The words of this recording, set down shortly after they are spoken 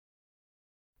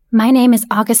My name is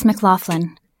August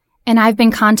McLaughlin, and I've been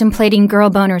contemplating girl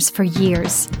boners for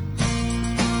years.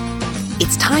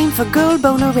 It's time for Girl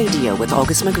Boner Radio with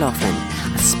August McLaughlin,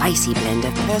 a spicy blend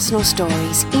of personal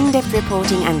stories, in-depth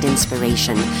reporting and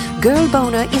inspiration. Girl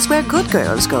Boner is where good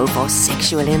girls go for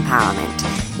sexual empowerment.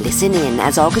 Listen in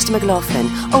as August McLaughlin,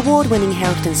 award-winning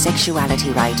health and sexuality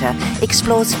writer,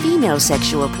 explores female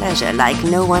sexual pleasure like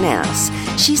no one else.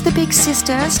 She's the big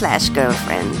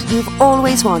sister/girlfriend you've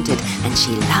always wanted, and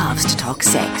she loves to talk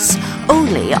sex.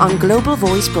 Only on Global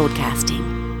Voice Broadcasting.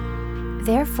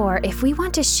 Therefore, if we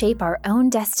want to shape our own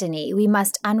destiny, we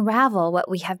must unravel what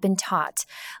we have been taught.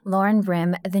 Lauren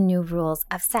Brim, The New Rules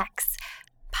of Sex.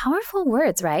 Powerful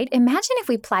words, right? Imagine if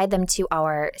we applied them to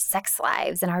our sex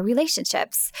lives and our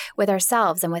relationships with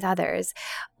ourselves and with others.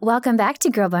 Welcome back to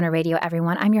Girl Boner Radio,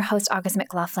 everyone. I'm your host, August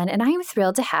McLaughlin, and I am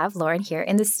thrilled to have Lauren here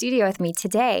in the studio with me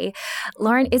today.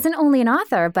 Lauren isn't only an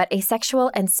author, but a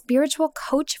sexual and spiritual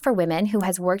coach for women who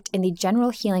has worked in the general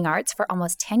healing arts for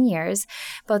almost 10 years,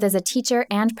 both as a teacher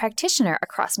and practitioner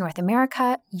across North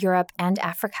America, Europe, and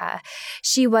Africa.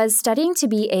 She was studying to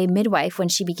be a midwife when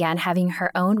she began having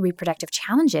her own reproductive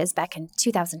challenges back in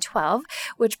 2012,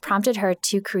 which prompted her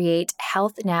to create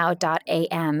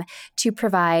healthnow.am to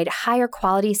provide higher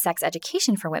quality sex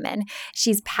education for women.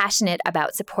 She's passionate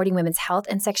about supporting women's health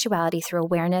and sexuality through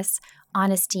awareness,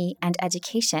 honesty, and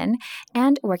education,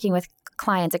 and working with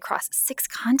clients across 6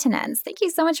 continents. Thank you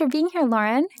so much for being here,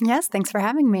 Lauren. Yes, thanks for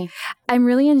having me. I'm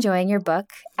really enjoying your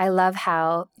book. I love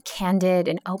how candid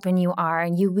and open you are,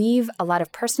 and you weave a lot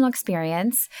of personal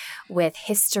experience with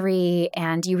history,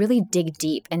 and you really dig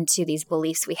deep into these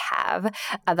beliefs we have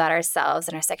about ourselves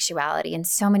and our sexuality in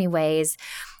so many ways.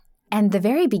 And the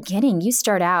very beginning, you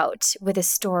start out with a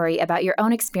story about your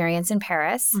own experience in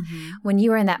Paris when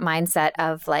you were in that mindset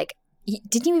of like,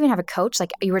 didn't you even have a coach?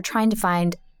 Like you were trying to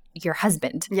find your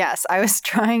husband. Yes, I was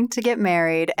trying to get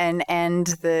married and end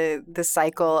the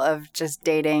cycle of just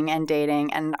dating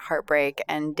and heartbreak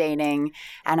and dating.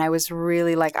 And I was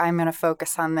really like, I'm going to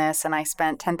focus on this. And I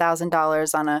spent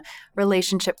 $10,000 on a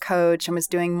relationship coach and was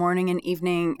doing morning and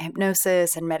evening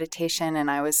hypnosis and meditation.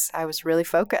 And I was really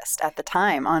focused at the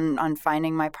time on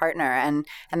finding my partner. And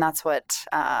that's what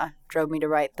drove me to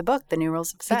write the book, The New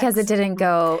Rules of Sex. Because it didn't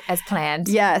go as planned.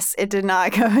 Yes, it did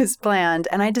not go as planned.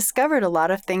 And I discovered a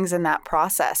lot of things in that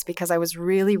process because I was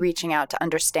really reaching out to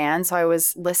understand. So I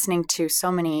was listening to so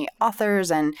many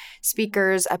authors and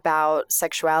speakers about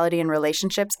sexuality and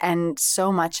relationships, and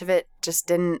so much of it just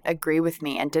didn't agree with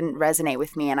me and didn't resonate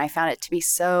with me. And I found it to be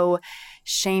so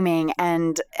shaming,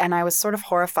 and I was sort of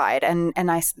horrified.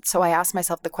 So I asked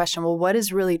myself the question, well, what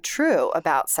is really true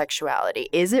about sexuality?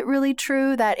 Is it really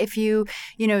true that if you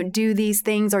do these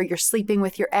things, or you're sleeping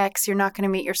with your ex, you're not going to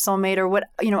meet your soulmate, or what,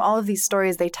 all of these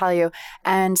stories they tell you.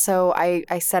 And so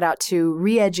I set out to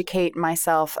re-educate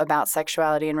myself about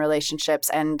sexuality and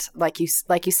relationships, and like you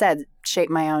said,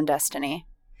 shape my own destiny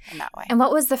in that way. And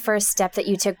what was the first step that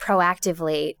you took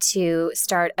proactively to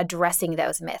start addressing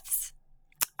those myths?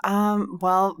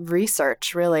 Well,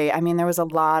 research, really. I mean, there was a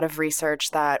lot of research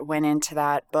that went into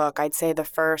that book. I'd say the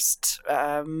first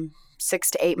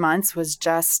 6 to 8 months was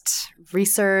just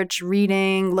research,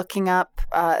 reading, looking up.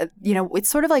 It's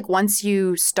sort of like once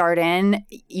you start in,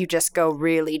 you just go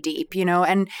really deep,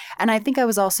 And I think I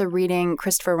was also reading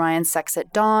Christopher Ryan's Sex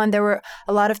at Dawn. There were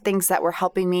a lot of things that were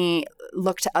helping me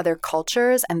look to other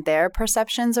cultures and their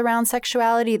perceptions around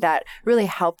sexuality that really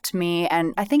helped me.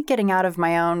 And I think getting out of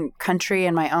my own country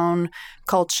and my own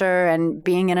culture and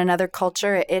being in another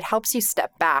culture, it helps you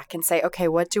step back and say, okay,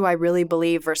 what do I really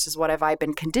believe versus what have I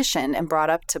been conditioned and brought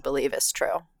up to believe is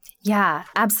true? Yeah,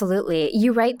 absolutely.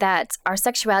 You write that our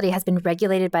sexuality has been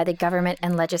regulated by the government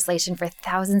and legislation for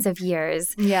thousands of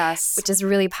years. Yes. Which is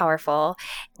really powerful.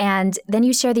 And then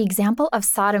you share the example of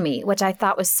sodomy, which I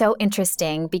thought was so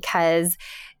interesting because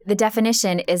the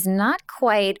definition is not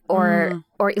quite or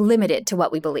limited to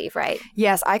what we believe, right?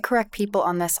 Yes, I correct people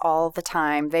on this all the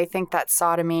time. They think that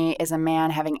sodomy is a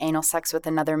man having anal sex with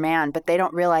another man, but they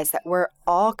don't realize that we're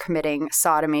all committing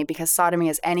sodomy, because sodomy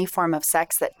is any form of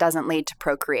sex that doesn't lead to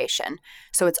procreation.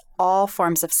 So it's all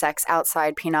forms of sex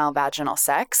outside penile vaginal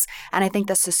sex. And I think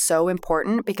this is so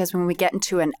important because when we get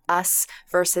into an us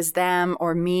versus them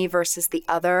or me versus the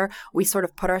other, we sort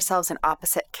of put ourselves in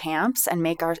opposite camps and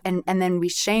and then we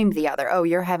shame the other. Oh,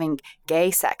 you're having gay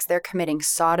sex. They're committing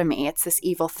sodomy. It's this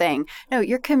evil thing. No,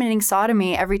 you're committing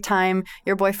sodomy every time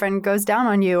your boyfriend goes down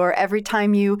on you or every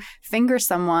time you finger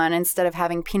someone instead of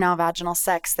having penile vaginal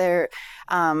sex.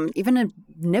 Even a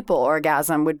nipple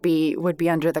orgasm would be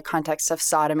under the context of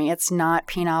sodomy. It's not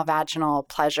penile vaginal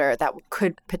pleasure that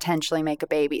could potentially make a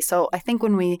baby. So I think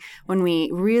when we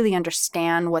really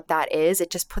understand what that is,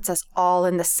 it just puts us all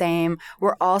in the same,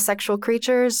 we're all sexual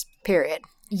creatures, period.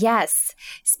 Yes.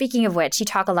 Speaking of which, you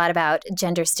talk a lot about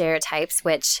gender stereotypes,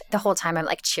 which the whole time I'm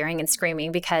like cheering and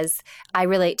screaming because I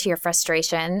relate to your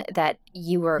frustration that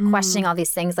you were questioning all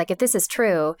these things. Like, if this is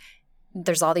true,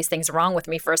 there's all these things wrong with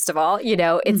me, first of all.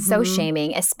 It's so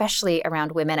shaming, especially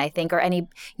around women, I think, or any,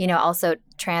 also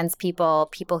trans people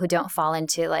who don't fall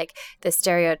into like the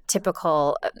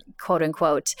stereotypical, quote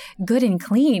unquote, good and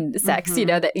clean sex,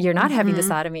 that you're not having the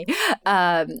sodomy.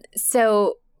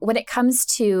 So when it comes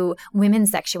to women's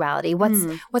sexuality,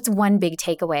 what's one big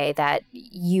takeaway that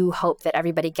you hope that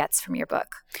everybody gets from your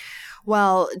book?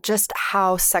 Well, just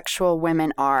how sexual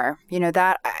women are.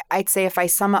 That I'd say if I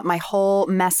sum up my whole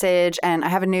message, and I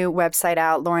have a new website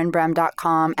out,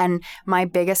 laurenbrem.com, and my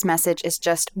biggest message is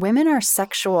just women are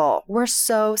sexual. We're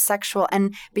so sexual.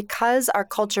 And because our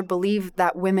culture believed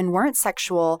that women weren't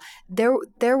sexual,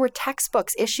 there were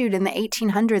textbooks issued in the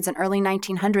 1800s and early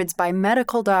 1900s by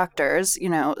medical doctors,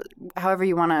 however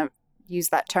you want to use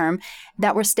that term,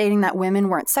 that were stating that women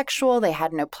weren't sexual. They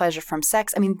had no pleasure from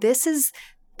sex. I mean, this is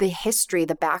the history,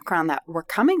 the background that we're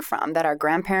coming from, that our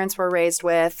grandparents were raised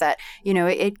with, that,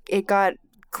 it got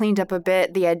cleaned up a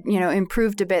bit,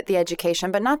 improved a bit, the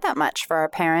education, but not that much for our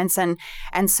parents. And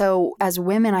so as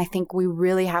women, I think we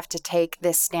really have to take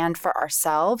this stand for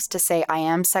ourselves to say, I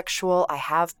am sexual, I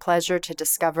have pleasure, to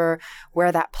discover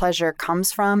where that pleasure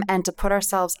comes from, and to put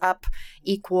ourselves up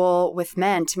equal with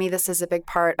men. To me, this is a big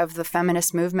part of the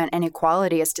feminist movement and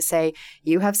equality, is to say,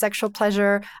 you have sexual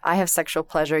pleasure, I have sexual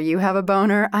pleasure, you have a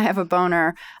boner, I have a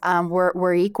boner,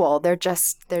 we're equal. They're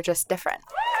just different.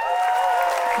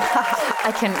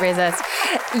 I couldn't resist.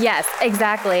 Yes,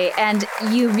 exactly. And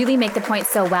you really make the point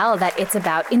so well that it's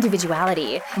about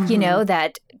individuality,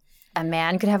 that a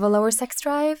man could have a lower sex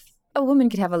drive, a woman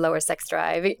could have a lower sex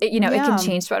drive. It can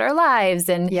change throughout our lives.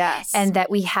 And yes. And that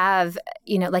we have,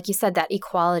 like you said, that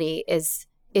equality is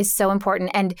so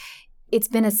important. And it's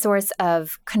been a source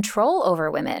of control over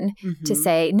women to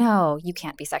say, no, you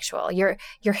can't be sexual. You're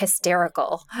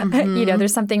hysterical.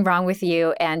 There's something wrong with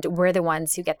you, and we're the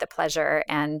ones who get the pleasure,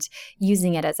 and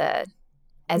using it as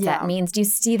that means. Do you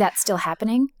see that still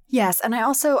happening? Yes. And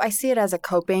I see it as a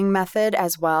coping method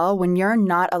as well. When you're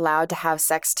not allowed to have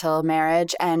sex till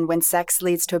marriage, and when sex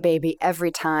leads to a baby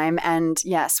every time. And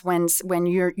yes, when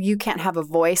you can't have a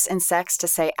voice in sex to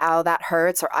say, ow, that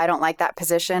hurts, or I don't like that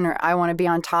position, or I want to be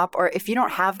on top. Or if you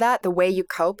don't have that, the way you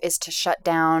cope is to shut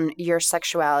down your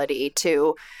sexuality,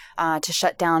 to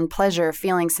shut down pleasure,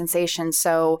 feeling, sensation.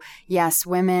 So yes,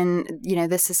 women,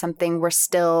 this is something we're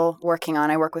still working on.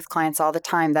 I work with clients all the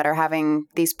time that are having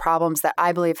these problems that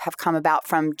I believe have come about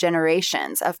from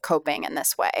generations of coping in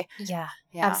this way. Yeah,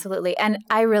 absolutely. And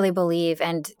I really believe,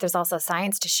 and there's also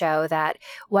science to show, that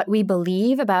what we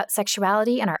believe about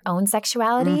sexuality and our own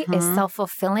sexuality is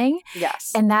self-fulfilling.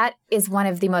 Yes. And that is one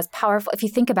of the most powerful, if you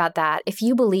think about that, if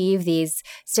you believe these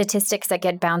statistics that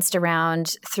get bounced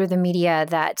around through the media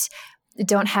that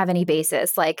don't have any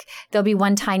basis. Like, there'll be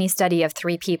one tiny study of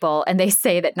 3 people, and they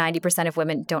say that 90% of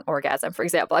women don't orgasm, for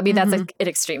example. I mean, that's an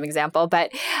extreme example, but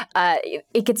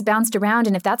it gets bounced around.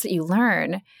 And if that's what you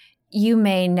learn, you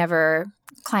may never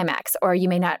climax, or you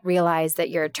may not realize that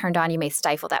you're turned on. You may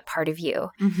stifle that part of you.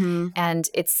 And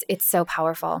it's so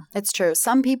powerful. It's true.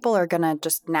 Some people are going to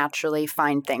just naturally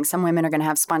find things. Some women are going to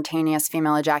have spontaneous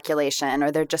female ejaculation,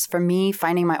 or they're just, for me,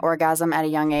 finding my orgasm at a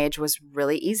young age was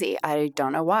really easy. I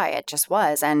don't know why. It just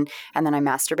was. And then I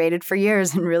masturbated for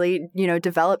years and really,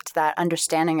 developed that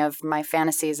understanding of my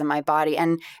fantasies and my body.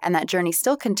 And that journey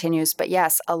still continues. But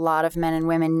yes, a lot of men and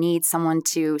women need someone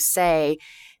to say,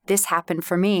 this happened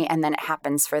for me, and then it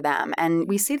happens for them. And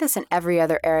we see this in every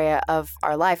other area of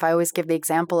our life. I always give the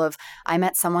example of, I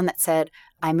met someone that said,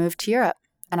 I moved to Europe,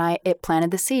 and it planted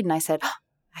the seed. And I said,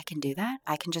 I can do that.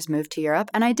 I can just move to Europe.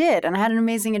 And I did. And I had an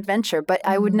amazing adventure. But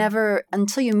I would never,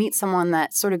 until you meet someone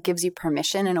that sort of gives you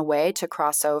permission in a way to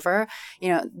cross over,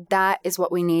 that is what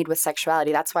we need with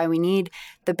sexuality. That's why we need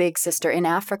the big sister. In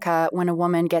Africa, when a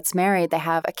woman gets married, they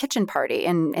have a kitchen party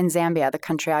in Zambia, the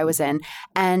country I was in.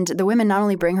 And the women not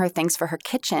only bring her things for her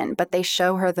kitchen, but they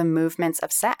show her the movements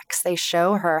of sex. They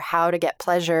show her how to get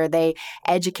pleasure. They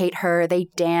educate her. They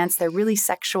dance. They're really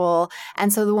sexual.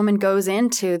 And so the woman goes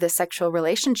into the sexual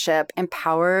relationship relationship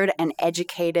empowered and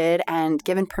educated and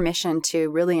given permission to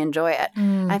really enjoy it.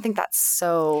 And I think that's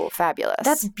so fabulous.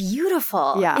 That's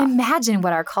beautiful. Yeah. Imagine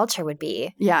what our culture would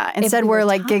be. Yeah. Instead, we're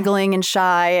like giggling and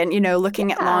shy and,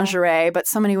 looking at lingerie. But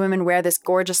so many women wear this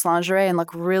gorgeous lingerie and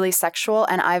look really sexual.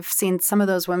 And I've seen some of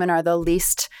those women are the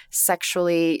least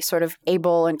sexually sort of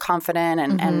able and confident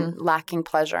and lacking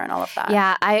pleasure and all of that.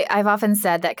 Yeah. I've often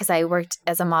said that because I worked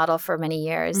as a model for many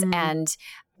years and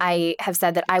I have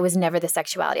said that I was never the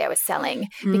sexuality I was selling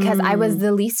because I was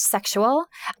the least sexual.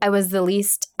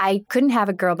 I couldn't have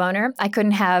a girl boner. I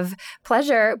couldn't have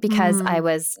pleasure because I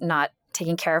was not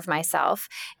taking care of myself.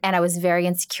 And I was very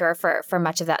insecure for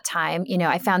much of that time.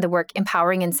 I found the work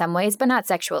empowering in some ways, but not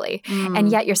sexually. And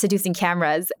yet you're seducing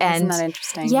cameras. And isn't that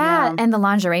interesting? Yeah. And the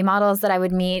lingerie models that I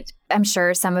would meet, I'm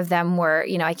sure some of them were,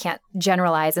 I can't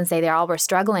generalize and say they all were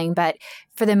struggling, but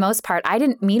for the most part, I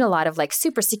didn't meet a lot of like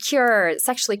super secure,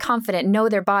 sexually confident, know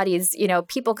their bodies,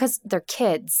 people, because they're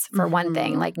kids for one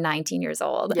thing, like 19 years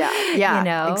old.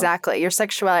 Yeah, exactly. Your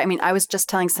sexuality. I mean, I was just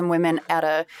telling some women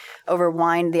over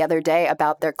wine the other day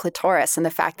about their clitoris and the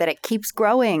fact that it keeps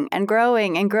growing and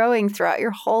growing and growing throughout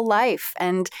your whole life.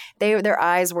 And their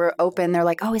eyes were open. They're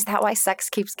like, oh, is that why sex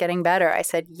keeps getting better? I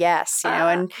said, yes,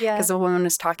 and because the woman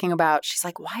was talking about, she's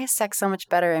like, why is sex so much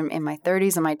better in my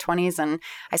 30s and my 20s? And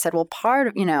I said, well, part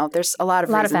of, there's a lot of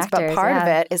reasons, but part of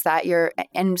it is that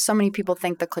and so many people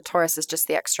think the clitoris is just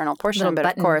the external portion, but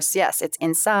of course, yes, it's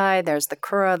inside. There's the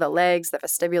crura, the legs, the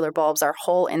vestibular bulbs, our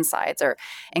whole insides are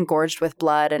engorged with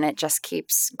blood, and it just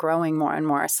keeps growing more and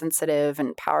more sensitive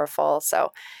and powerful.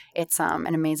 So it's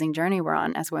an amazing journey we're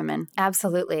on as women.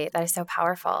 Absolutely. That is so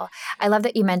powerful. I love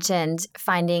that you mentioned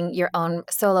finding your own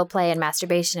solo play and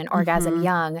masturbation and orgasm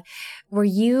young. Were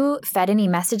you fed any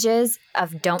messages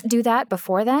of don't do that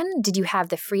before then? Did you have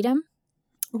the freedom?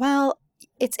 Well,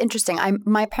 it's interesting.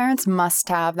 My parents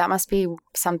that must be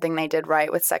something they did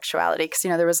right with sexuality because,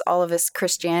 there was all of this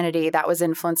Christianity that was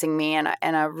influencing me in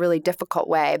a really difficult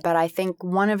way. But I think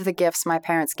one of the gifts my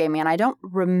parents gave me, and I don't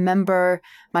remember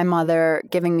my mother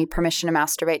giving me permission to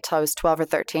masturbate till I was 12 or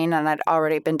 13, and I'd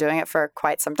already been doing it for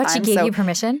quite some time. But she gave you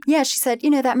permission? Yeah, she said,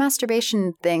 that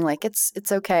masturbation thing, like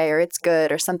it's okay or it's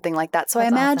good or something like that. So I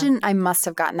imagine I must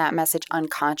have gotten that message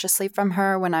unconsciously from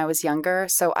her when I was younger.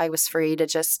 So I was free to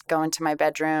just go into my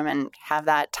bedroom and have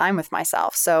that time with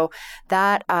myself. So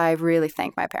that I really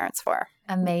thank my parents for.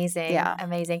 Amazing. Yeah.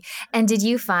 Amazing. And did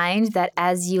you find that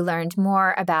as you learned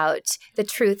more about the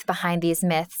truth behind these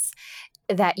myths,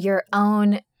 that your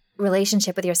own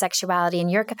relationship with your sexuality and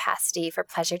your capacity for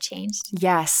pleasure changed?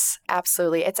 Yes,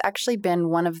 absolutely. It's actually been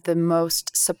one of the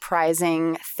most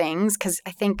surprising things because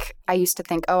I used to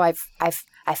think, I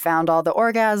found all the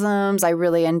orgasms. I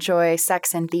really enjoy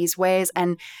sex in these ways.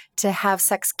 And to have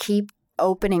sex keep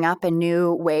opening up in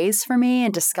new ways for me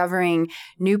and discovering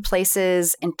new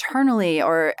places internally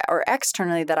or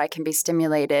externally that I can be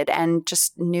stimulated and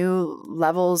just new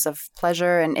levels of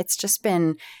pleasure. And it's just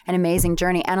been an amazing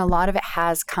journey. And a lot of it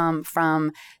has come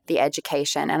from the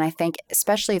education. And I think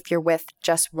especially if you're with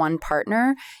just one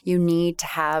partner, you need to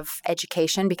have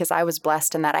education because I was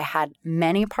blessed in that I had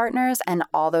many partners and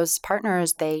all those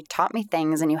partners, they taught me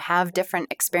things and you have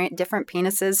different experience, different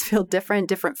penises feel different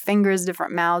fingers,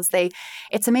 different mouths.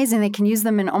 It's amazing. They can use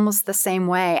them in almost the same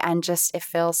way and just it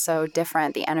feels so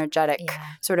different, the energetic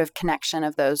sort of connection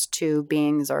of those two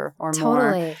beings or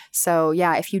more. So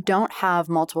if you don't have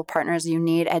multiple partners, you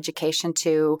need education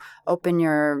to open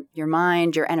your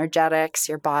mind, your energetics,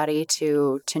 your body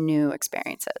to new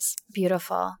experiences.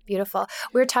 Beautiful, beautiful.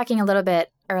 We were talking a little bit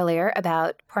earlier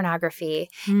about pornography,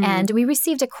 and we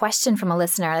received a question from a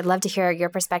listener. I'd love to hear your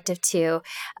perspective too.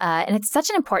 And it's such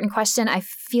an important question. I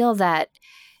feel that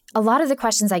a lot of the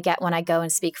questions I get when I go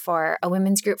and speak for a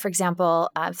women's group, for example,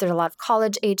 if there's a lot of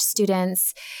college-age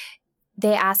students,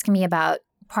 they ask me about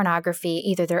pornography,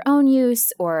 either their own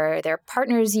use or their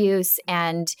partner's use,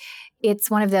 and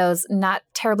it's one of those not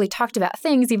terribly talked about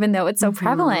things, even though it's so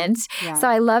prevalent. Yeah. So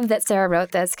I love that Sarah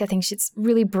wrote this. I think she's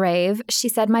really brave. She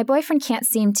said, my boyfriend can't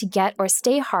seem to get or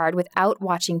stay hard without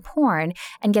watching porn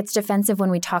and gets defensive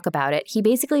when we talk about it. He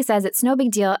basically says it's no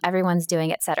big deal, everyone's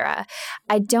doing, etc.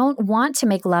 I don't want to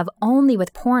make love only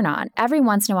with porn on. Every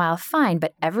once in a while, fine,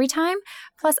 but every time?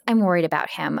 Plus, I'm worried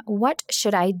about him. What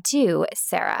should I do,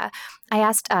 Sarah? I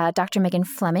asked Dr. Megan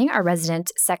Fleming, our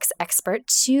resident sex expert,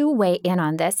 to weigh in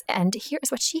on this, and here's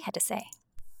what she had to say.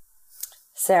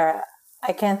 Sarah,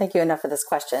 I can't thank you enough for this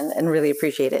question and really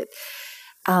appreciate it.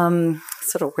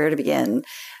 Sort of where to begin.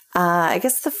 I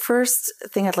guess the first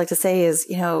thing I'd like to say is,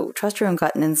 trust your own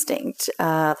gut and instinct.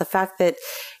 The fact that,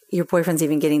 your boyfriend's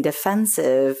even getting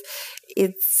defensive,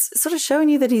 it's sort of showing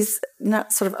you that he's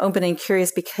not sort of open and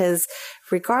curious, because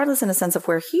regardless in a sense of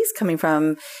where he's coming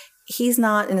from, he's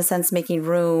not in a sense making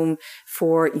room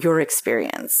for your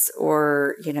experience,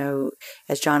 or,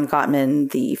 as John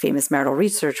Gottman, the famous marital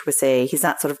researcher, would say, he's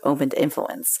not sort of open to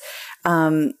influence.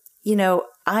 I'm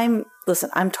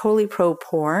totally pro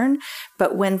porn,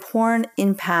 but when porn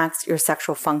impacts your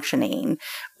sexual functioning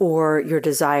or your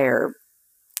desire,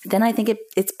 then I think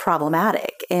it's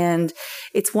problematic. And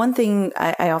it's one thing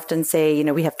I often say,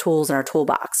 we have tools in our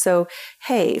toolbox. So,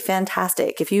 hey,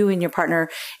 fantastic. If you and your partner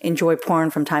enjoy porn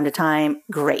from time to time,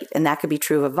 great. And that could be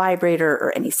true of a vibrator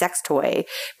or any sex toy.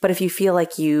 But if you feel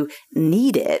like you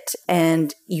need it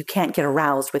and you can't get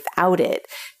aroused without it,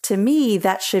 to me,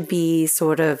 that should be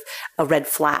sort of a red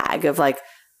flag of like,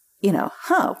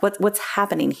 what's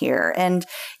happening here? And,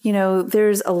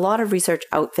 there's a lot of research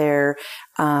out there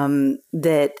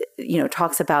that,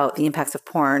 talks about the impacts of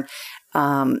porn.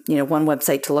 One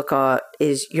website to look at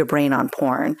is Your Brain on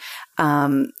Porn.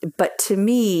 But to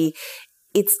me,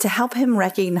 it's to help him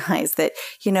recognize that,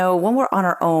 when we're on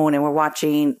our own and we're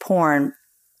watching porn,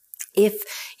 if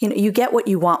you get what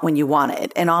you want when you want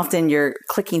it, and often you're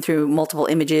clicking through multiple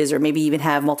images or maybe even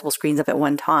have multiple screens up at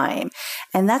one time,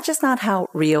 and that's just not how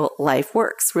real life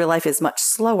works. Real life is much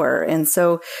slower. And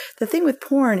so the thing with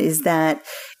porn is that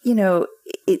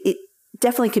it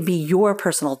definitely could be your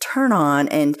personal turn on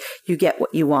and you get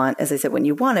what you want, as I said, when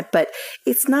you want it, but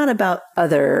it's not about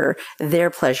their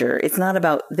pleasure. It's not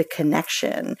about the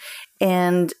connection.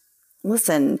 And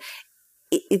listen,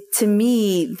 to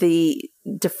me, the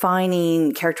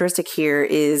defining characteristic here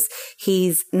is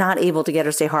he's not able to get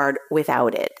or stay hard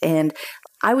without it. And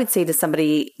I would say to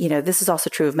somebody, this is also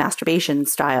true of masturbation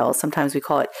styles. Sometimes we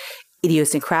call it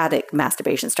idiosyncratic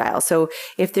masturbation style. So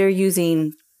if they're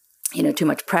using too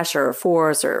much pressure or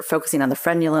force, or focusing on the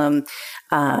frenulum,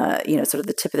 sort of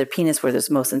the tip of their penis where there's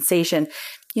most sensation.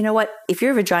 You know what? If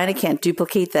your vagina can't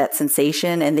duplicate that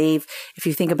sensation, and if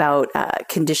you think about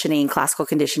conditioning, classical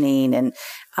conditioning, and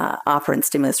operant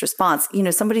stimulus response,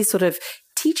 somebody's sort of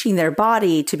teaching their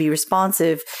body to be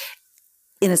responsive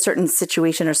in a certain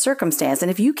situation or circumstance.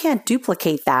 And if you can't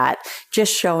duplicate that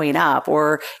just showing up,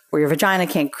 or your vagina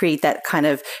can't create that kind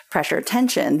of pressure or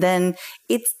tension, then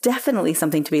it's definitely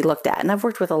something to be looked at. And I've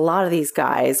worked with a lot of these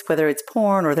guys, whether it's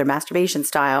porn or their masturbation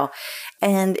style,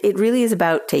 and it really is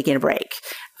about taking a break.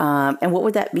 And what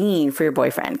would that mean for your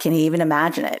boyfriend? Can he even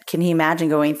imagine it? Can he imagine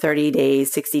going 30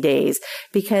 days, 60 days?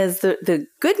 Because the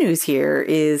good news here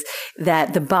is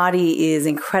that the body is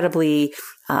incredibly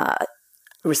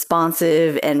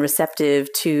responsive and receptive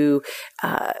to,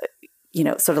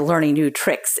 sort of learning new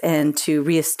tricks and to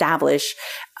reestablish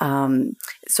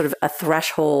sort of a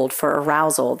threshold for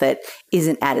arousal that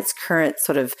isn't at its current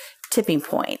sort of tipping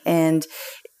point. And,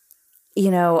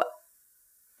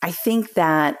 I think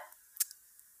that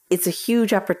it's a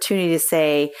huge opportunity to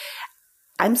say,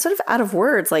 I'm sort of out of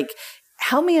words, like,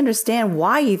 help me understand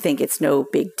why you think it's no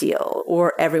big deal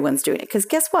or everyone's doing it. Because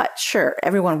guess what? Sure,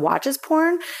 everyone watches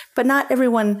porn, but not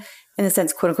everyone, in a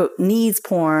sense, quote unquote, needs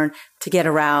porn to get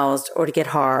aroused or to get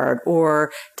hard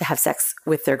or to have sex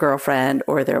with their girlfriend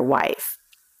or their wife.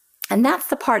 And that's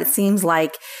the part it seems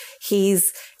like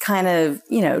he's kind of,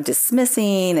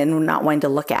 dismissing and not wanting to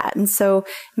look at. And so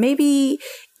maybe,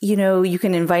 you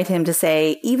can invite him to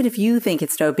say, even if you think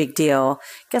it's no big deal,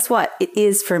 guess what? It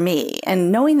is for me.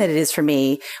 And knowing that it is for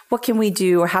me, what can we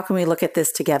do, or how can we look at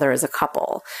this together as a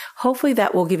couple? Hopefully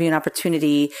that will give you an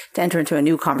opportunity to enter into a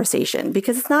new conversation,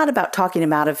 because it's not about talking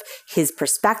him out of his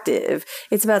perspective.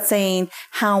 It's about saying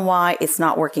how and why it's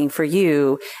not working for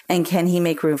you. And can he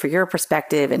make room for your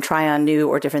perspective and try on new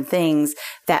or different things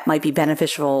that might be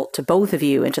beneficial to both of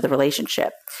you and to the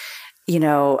relationship?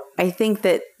 I think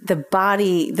that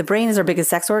the brain is our biggest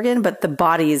sex organ, but the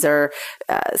body is our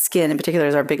skin in particular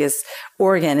is our biggest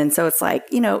organ. And so it's like,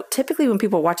 typically when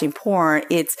people are watching porn,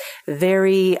 it's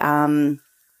very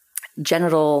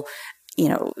genital,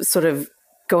 sort of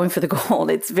going for the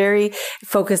gold. It's very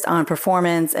focused on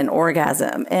performance and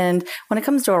orgasm. And when it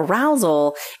comes to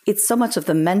arousal, it's so much of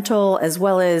the mental as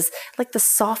well as like the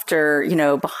softer,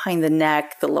 behind the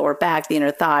neck, the lower back, the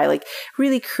inner thigh, like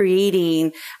really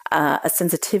creating a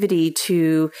sensitivity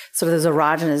to sort of those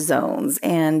erogenous zones.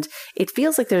 And it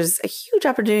feels like there's a huge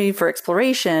opportunity for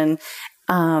exploration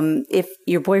if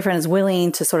your boyfriend is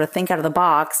willing to sort of think out of the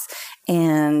box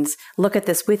and look at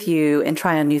this with you and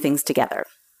try on new things together.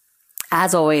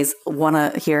 As always, want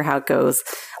to hear how it goes.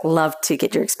 Love to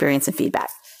get your experience and feedback.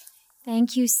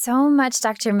 Thank you so much,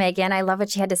 Dr. Megan. I love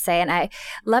what she had to say. And I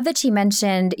love that she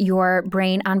mentioned your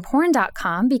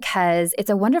brainonporn.com because it's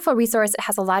a wonderful resource. It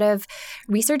has a lot of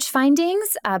research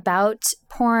findings about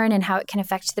porn and how it can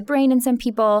affect the brain in some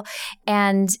people.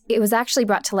 And it was actually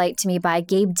brought to light to me by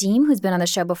Gabe Deem, who's been on the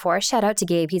show before. Shout out to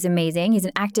Gabe. He's amazing. He's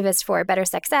an activist for better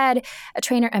sex ed, a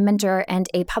trainer, a mentor, and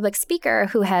a public speaker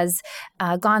who has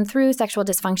gone through sexual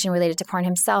dysfunction related to porn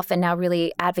himself and now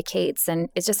really advocates and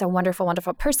is just a wonderful,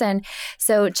 wonderful person.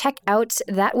 So check out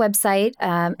that website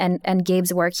and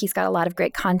Gabe's work. He's got a lot of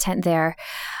great content there.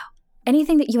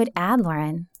 Anything that you would add,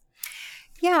 Lauren?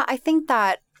 Yeah, I think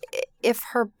that if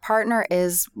her partner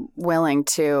is willing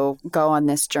to go on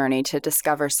this journey to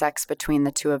discover sex between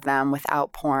the two of them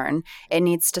without porn, it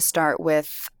needs to start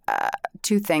with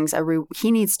two things.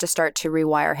 He needs to start to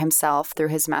rewire himself through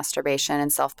his masturbation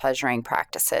and self-pleasuring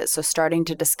practices. So starting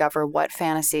to discover what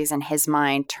fantasies in his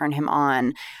mind turn him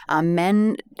on.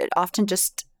 Men often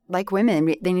just like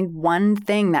women, they need one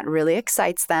thing that really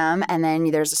excites them, and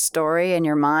then there's a story in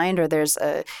your mind, or there's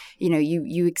a,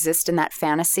 you exist in that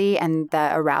fantasy, and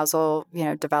the arousal,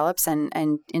 develops and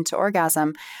into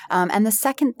orgasm. And the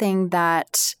second thing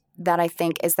that I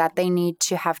think is that they need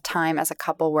to have time as a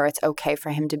couple where it's okay for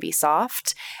him to be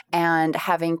soft and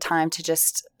having time to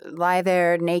just lie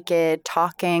there naked,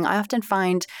 talking. I often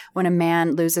find when a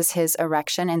man loses his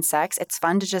erection in sex, it's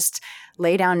fun to just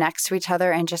lay down next to each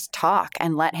other and just talk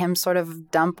and let him sort of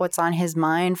dump what's on his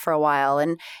mind for a while.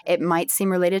 And it might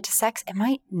seem related to sex. It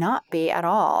might not be at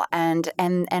all. And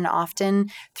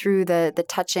often through the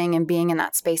touching and being in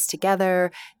that space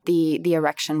together, the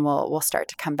erection will start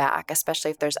to come back,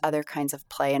 especially if there's other kinds of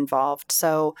play involved.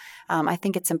 So I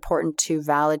think it's important to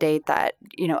validate that,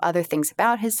 other things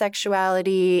about his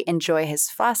sexuality, enjoy his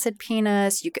flaccid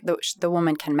penis. The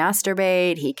woman can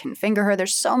masturbate. He can finger her.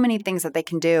 There's so many things that they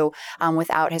can do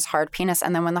without his hard penis.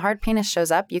 And then when the hard penis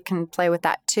shows up, you can play with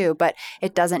that too. But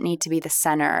it doesn't need to be the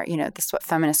center. This is what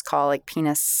feminists call like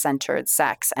penis-centered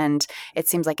sex. And it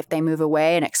seems like if they move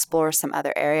away and explore some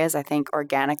other areas, I think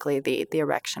organically the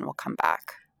erection will come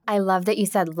back. I love that you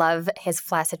said love his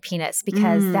flaccid penis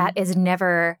because that is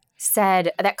never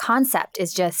said. That concept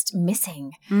is just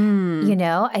missing.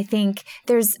 I think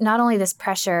there's not only this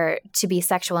pressure to be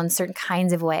sexual in certain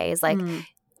kinds of ways, like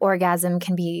orgasm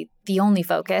can be the only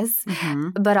focus,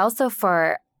 but also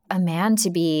for a man to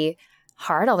be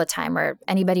hard all the time, or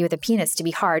anybody with a penis to be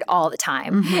hard all the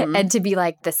time and to be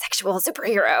like the sexual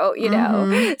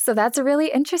superhero, So that's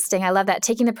really interesting. I love that,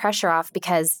 taking the pressure off,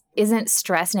 because isn't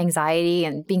stress and anxiety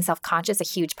and being self-conscious a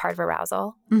huge part of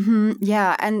arousal?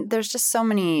 Yeah. And there's just so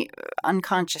many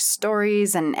unconscious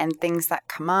stories and things that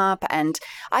come up. And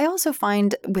I also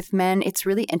find with men, it's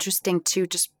really interesting to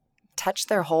just touch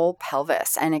their whole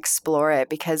pelvis and explore it,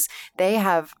 because they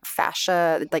have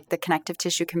fascia, like the connective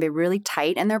tissue can be really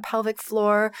tight in their pelvic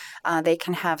floor. They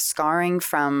can have scarring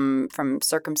from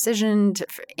circumcision to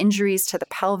injuries to the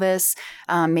pelvis.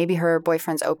 Maybe her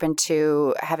boyfriend's open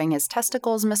to having his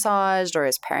testicles massaged, or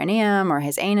his perineum, or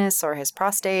his anus, or his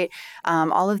prostate.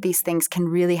 All of these things can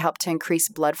really help to increase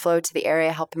blood flow to the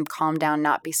area, help him calm down,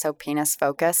 not be so penis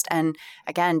focused. And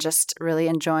again, just really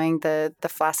enjoying the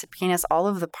flaccid penis, all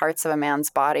of the parts of a man's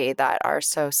body that are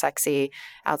so sexy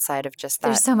outside of just that.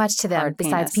 There's so much to them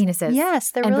besides penises.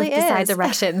 Yes, there really is. Besides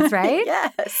erections, right?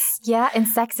 Yes. Yeah, and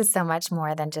sex is so much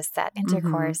more than just that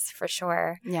intercourse, for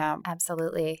sure. Yeah.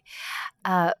 Absolutely.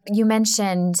 You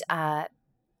mentioned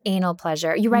anal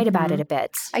pleasure. You write about it a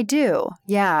bit. I do.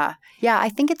 Yeah. Yeah. I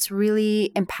think it's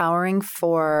really empowering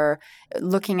for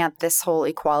looking at this whole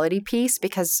equality piece,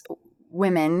 because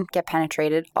women get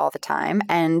penetrated all the time,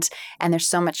 and there's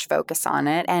so much focus on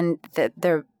it. And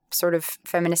the sort of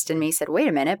feminist in me said, wait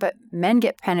a minute, but men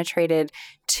get penetrated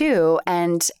too.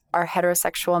 And are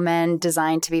heterosexual men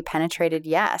designed to be penetrated?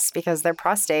 Yes, because their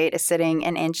prostate is sitting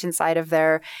an inch inside of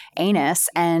their anus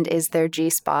and is their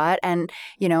G-spot. And,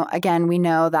 again, we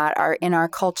know that in our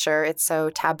culture, it's so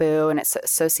taboo and it's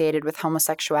associated with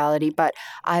homosexuality. But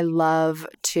I love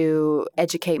to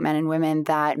educate men and women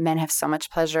that men have so much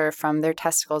pleasure from their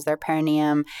testicles, their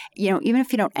perineum. Even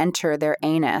if you don't enter their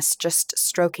anus, just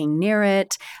stroking near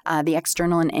it, the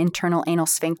external and internal anal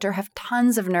sphincter have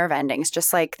tons of nerve endings,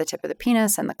 just like the tip of the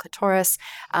penis and the clitoris.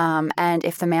 And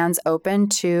if the man's open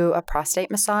to a prostate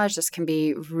massage, this can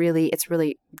be it's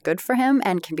really good for him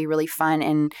and can be really fun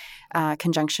in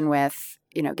conjunction with,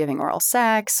 giving oral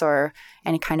sex or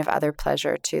any kind of other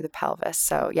pleasure to the pelvis.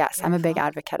 So yes, I'm a big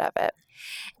advocate of it.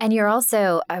 And you're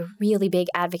also a really big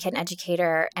advocate and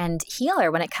educator and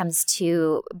healer when it comes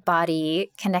to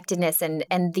body connectedness and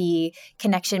the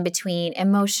connection between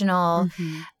emotional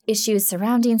issues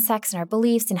surrounding sex and our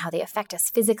beliefs and how they affect us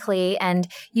physically. And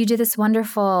you do this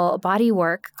wonderful body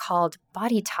work called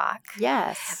Body Talk.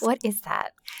 Yes. What is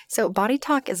that? So Body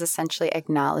Talk is essentially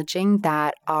acknowledging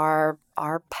that our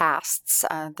pasts,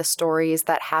 the stories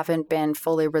that haven't been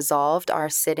fully resolved, are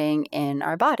sitting in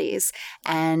our bodies.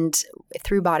 And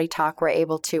through Body Talk, we're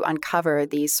able to uncover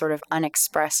these sort of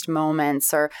unexpressed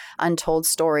moments or untold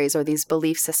stories or these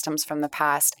belief systems from the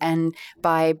past. And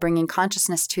by bringing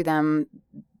consciousness to them,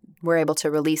 we're able to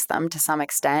release them to some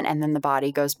extent, and then the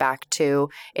body goes back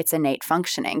to its innate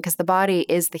functioning, because the body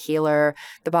is the healer.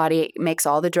 The body makes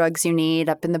all the drugs you need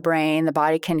up in the brain. The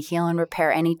body can heal and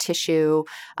repair any tissue.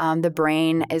 The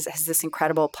brain has this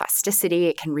incredible plasticity.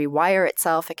 It can rewire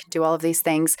itself. It can do all of these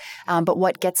things. But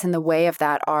what gets in the way of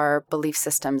that are belief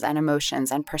systems and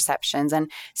emotions and perceptions.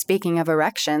 And speaking of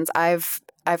erections, I've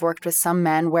worked with some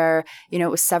men where, it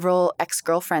was several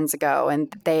ex-girlfriends ago,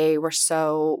 and they were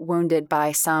so wounded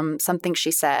by something she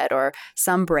said or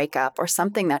some breakup or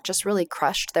something that just really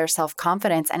crushed their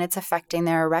self-confidence, and it's affecting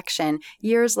their erection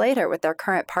years later with their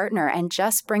current partner. And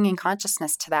just bringing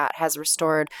consciousness to that has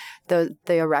restored the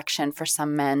erection for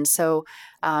some men. So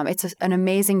it's an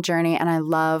amazing journey, and I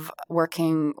love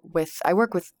working with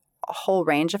a whole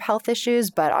range of health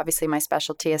issues, but obviously my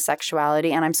specialty is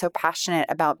sexuality. And I'm so passionate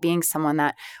about being someone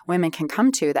that women can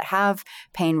come to that have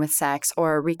pain with sex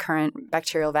or recurrent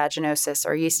bacterial vaginosis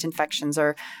or yeast infections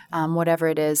or whatever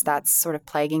it is that's sort of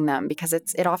plaguing them, because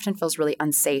it often feels really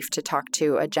unsafe to talk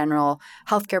to a general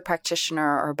healthcare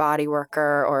practitioner or body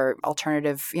worker or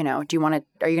alternative, are you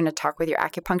going to talk with your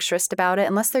acupuncturist about it?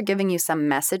 Unless they're giving you some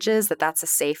messages that that's a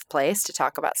safe place to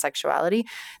talk about sexuality,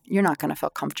 you're not going to feel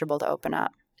comfortable to open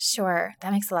up. Sure.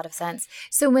 That makes a lot of sense.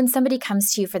 So when somebody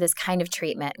comes to you for this kind of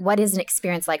treatment, what is an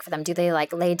experience like for them? Do they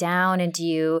lay down, and do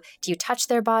you touch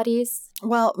their bodies?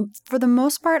 Well, for the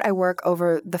most part, I work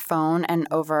over the phone and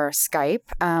over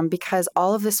Skype because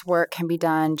all of this work can be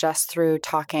done just through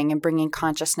talking and bringing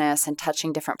consciousness and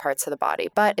touching different parts of the body.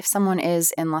 But if someone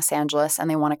is in Los Angeles and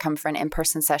they want to come for an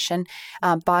in-person session,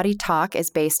 Body Talk is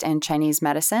based in Chinese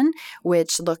medicine,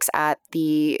 which looks at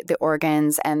the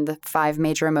organs and the 5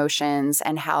 major emotions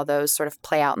and how those sort of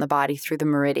play out in the body through the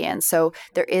meridians. So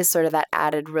there is sort of that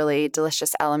added really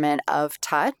delicious element of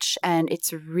touch, and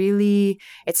it's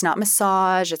not massage.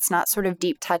 It's not sort of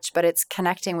deep touch, but it's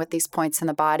connecting with these points in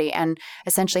the body and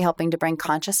essentially helping to bring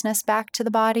consciousness back to the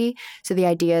body. So the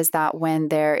idea is that when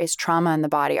there is trauma in the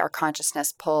body, our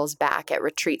consciousness pulls back. It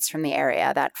retreats from the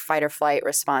area. That fight or flight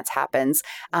response happens.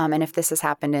 And if this has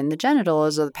happened in the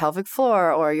genitals or the pelvic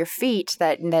floor or your feet,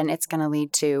 then it's going to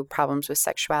lead to problems with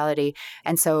sexuality.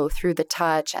 And so through the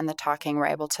touch and the talking, we're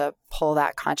able to pull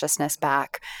that consciousness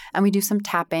back. And we do some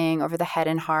tapping over the head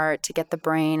and heart to get the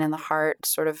brain and the heart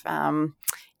sort of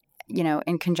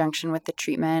in conjunction with the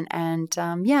treatment. And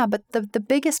but the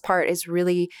biggest part is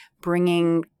really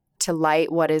bringing to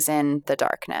light what is in the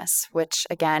darkness, which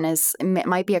again it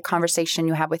might be a conversation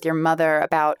you have with your mother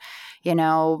about,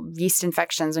 yeast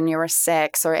infections when you were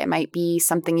 6, or it might be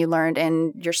something you learned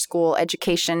in your school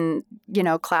education,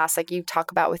 class, like you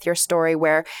talk about with your story,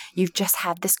 where you've just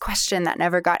had this question that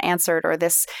never got answered, or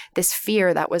this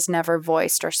fear that was never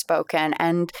voiced or spoken,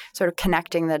 and sort of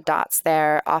connecting the dots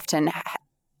there often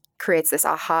creates this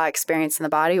aha experience in the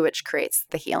body, which creates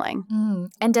the healing.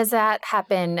 And does that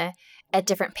happen at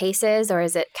different paces, or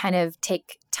is it kind of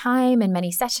take time and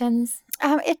many sessions?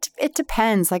 It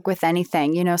depends, like with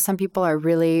anything. Some people are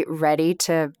really ready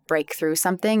to break through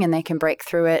something, and they can break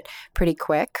through it pretty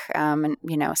quick, and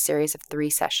a series of 3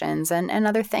 sessions. And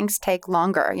other things take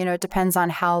longer. It depends on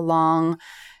how long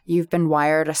you've been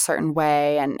wired a certain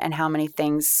way and how many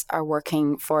things are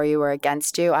working for you or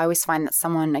against you. I always find that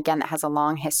someone, again, that has a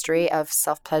long history of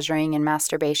self-pleasuring and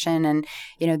masturbation, and,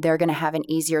 they're going to have an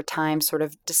easier time sort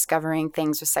of discovering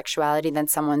things with sexuality than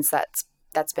someone's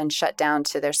that's been shut down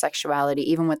to their sexuality,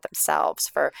 even with themselves.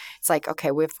 It's like,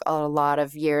 okay, we've got a lot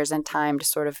of years and time to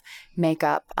sort of make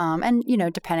up, and,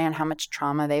 depending on how much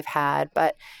trauma they've had.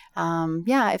 But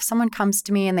if someone comes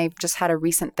to me and they've just had a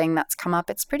recent thing that's come up,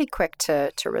 it's pretty quick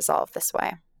to resolve this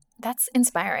way. That's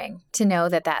inspiring to know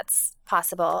that that's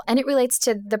possible. And it relates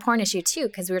to the porn issue too,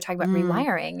 because we were talking about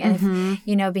rewiring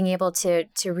and, being able to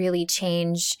really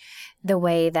change the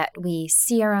way that we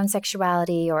see our own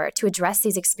sexuality, or to address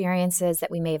these experiences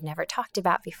that we may have never talked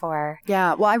about before.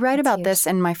 Yeah. Well, I write about this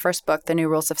in my first book, The New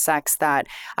Rules of Sex, that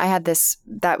I had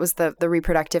that was the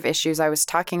reproductive issues I was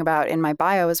talking about in my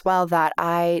bio as well, that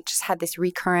I just had this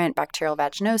recurrent bacterial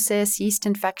vaginosis, yeast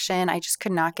infection. I just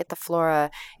could not get the flora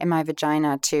in my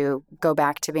vagina to go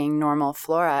back to being normal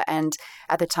flora. And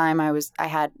at the time I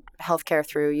had healthcare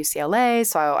through UCLA.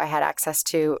 So I had access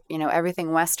to,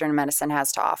 everything Western medicine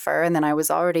has to offer. And then I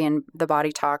was already in the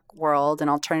body talk world and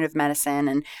alternative medicine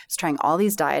and was trying all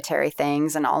these dietary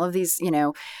things and all of these,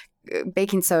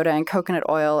 baking soda and coconut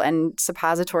oil and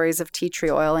suppositories of tea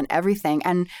tree oil and everything.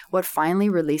 And what finally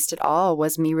released it all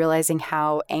was me realizing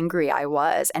how angry I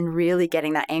was and really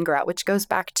getting that anger out, which goes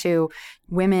back to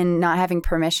women not having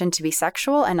permission to be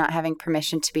sexual and not having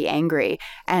permission to be angry.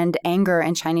 And anger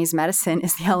in Chinese medicine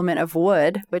is the element of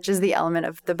wood, which is the element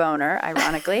of the boner,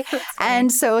 ironically.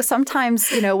 And so sometimes,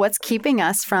 what's keeping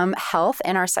us from health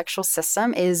in our sexual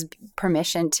system is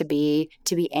permission to be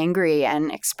angry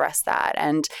and express that.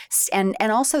 And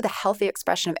also the healthy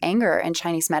expression of anger in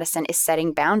Chinese medicine is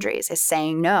setting boundaries, is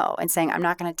saying no and saying, I'm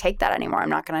not going to take that anymore. I'm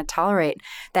not going to tolerate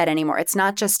that anymore. It's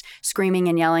not just screaming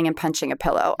and yelling and punching a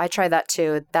pillow. I tried that too.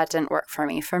 That didn't work for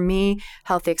me. For me,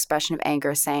 healthy expression of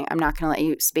anger is saying, I'm not going to let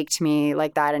you speak to me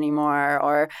like that anymore,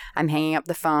 or I'm hanging up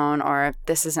the phone, or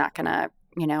this is not going to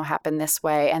happen this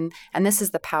way. And this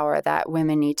is the power that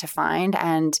women need to find,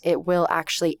 and it will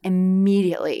actually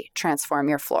immediately transform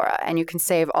your flora. And you can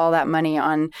save all that money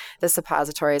on the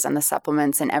suppositories and the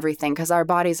supplements and everything, because our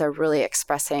bodies are really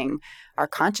expressing our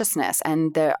consciousness,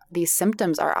 and these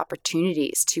symptoms are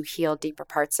opportunities to heal deeper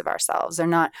parts of ourselves. They're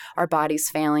not our bodies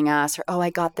failing us, or, oh, I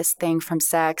got this thing from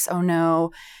sex. Oh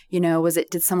no,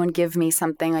 did someone give me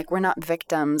something? Like, we're not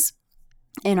victims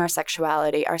in our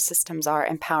sexuality. Our systems are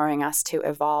empowering us to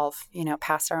evolve,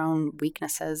 past our own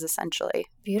weaknesses, essentially.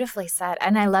 Beautifully said.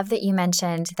 And I love that you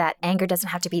mentioned that anger doesn't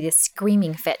have to be this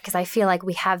screaming fit, because I feel like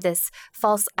we have this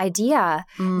false idea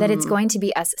that it's going to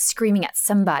be us screaming at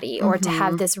somebody or to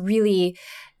have this really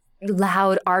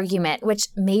loud argument, which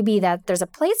maybe that there's a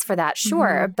place for that,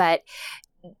 sure, but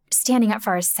standing up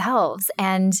for ourselves.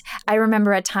 And I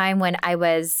remember a time when I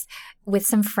was with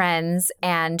some friends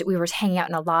and we were hanging out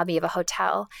in a lobby of a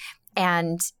hotel,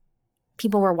 and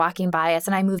people were walking by us,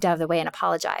 and I moved out of the way and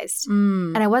apologized.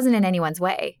 And I wasn't in anyone's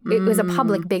way. It was a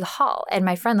public big hall. And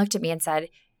my friend looked at me and said,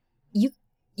 you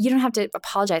don't have to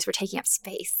apologize for taking up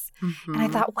space. And I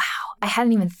thought, wow, I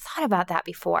hadn't even thought about that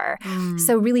before.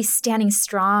 So really standing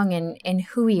strong in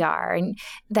who we are, and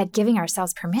that giving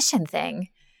ourselves permission thing.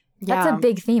 That's a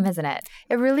big theme, isn't it?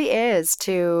 It really is,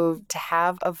 to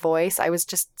have a voice. I was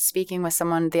just speaking with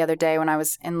someone the other day when I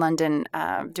was in London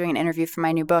doing an interview for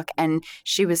my new book, and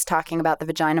she was talking about the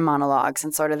vagina monologues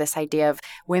and sort of this idea of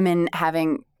women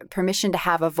having permission to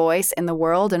have a voice in the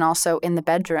world and also in the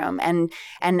bedroom. And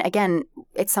again,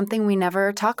 it's something we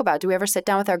never talk about. Do we ever sit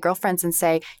down with our girlfriends and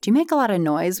say, do you make a lot of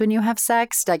noise when you have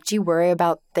sex? Like, do you worry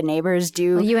about the neighbors?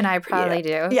 Well, you and I probably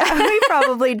do. Yeah, we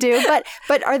probably do.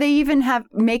 But are they even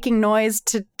making noise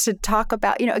to talk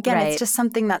about, again, It's just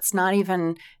something that's not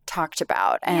even talked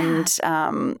about. And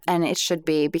it should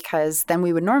be, because then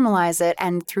we would normalize it.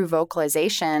 And through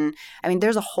vocalization,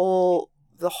 there's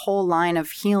the whole line of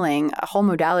healing, a whole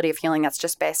modality of healing that's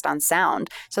just based on sound.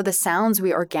 So the sounds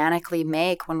we organically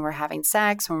make when we're having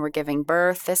sex, when we're giving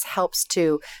birth, this helps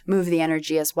to move the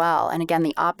energy as well. And again,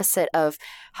 the opposite of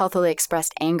healthily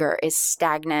expressed anger is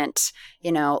stagnant,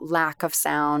 lack of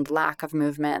sound, lack of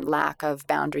movement, lack of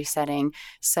boundary setting.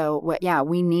 So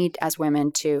we need as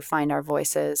women to find our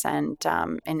voices, and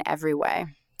in every way.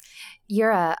 You're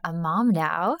a mom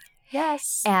now.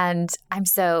 Yes. And I'm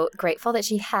so grateful that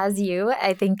she has you.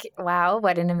 I think, wow,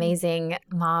 what an amazing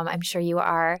mom I'm sure you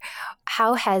are.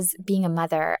 How has being a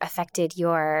mother affected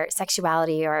your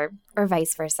sexuality or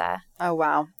vice versa? Oh,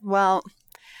 wow. Well,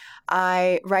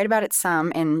 I write about it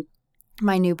some in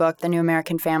my new book, The New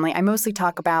American Family. I mostly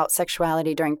talk about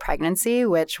sexuality during pregnancy,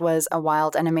 which was a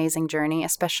wild and amazing journey,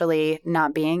 especially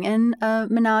not being in a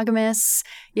monogamous,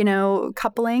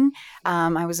 coupling.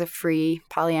 I was a free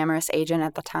polyamorous agent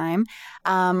at the time.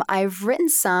 I've written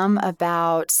some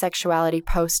about sexuality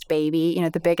post-baby.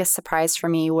 The biggest surprise for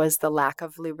me was the lack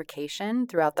of lubrication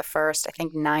throughout the first,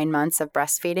 9 months of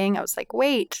breastfeeding. I was like,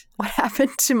 wait, what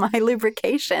happened to my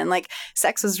lubrication? Like,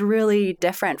 sex was really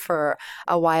different for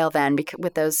a while then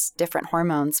with those different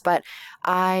hormones. But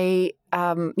I,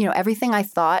 everything I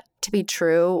thought to be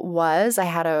true was, I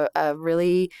had a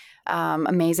really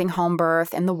amazing home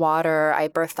birth in the water. I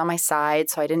birthed on my side,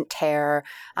 so I didn't tear.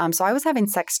 So I was having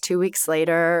sex 2 weeks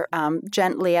later,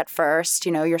 gently at first.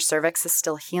 Your cervix is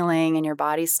still healing and your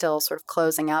body's still sort of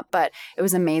closing up. But it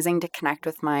was amazing to connect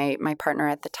with my partner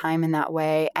at the time in that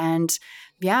way. And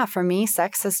yeah, for me,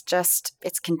 sex is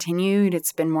it's continued.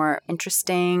 It's been more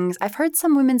interesting. I've heard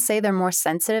some women say they're more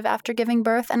sensitive after giving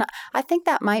birth. And I think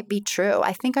that might be true. true.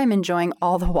 I think I'm enjoying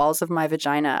all the walls of my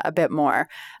vagina a bit more,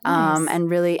 Nice. and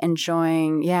really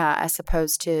enjoying, as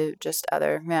opposed to just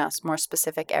other, more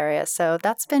specific areas. So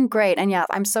that's been great. And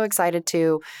I'm so excited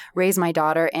to raise my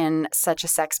daughter in such a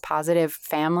sex positive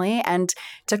family and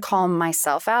to call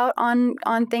myself out on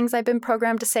things I've been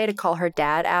programmed to say, to call her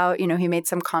dad out. He made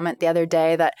some comment the other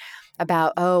day that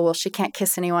about, oh, well, she can't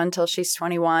kiss anyone until she's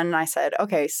 21. And I said,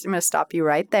 okay, so I'm going to stop you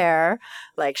right there.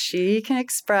 Like, she can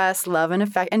express love and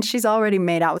affection. And she's already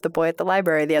made out with a boy at the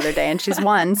library the other day, and she's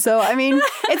won. So, I mean,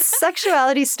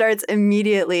 sexuality starts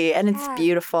immediately, and it's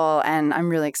beautiful. And I'm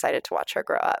really excited to watch her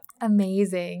grow up.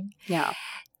 Amazing. Yeah.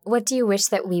 What do you wish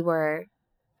that we were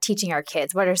teaching our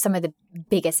kids? What are some of the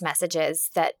biggest messages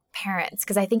that parents,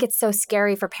 because I think it's so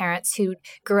scary for parents who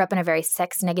grew up in a very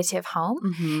sex negative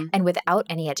home and without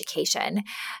any education,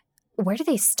 where do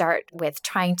they start with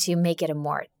trying to make it a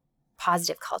more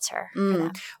positive culture for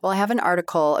them? Well, I have an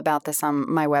article about this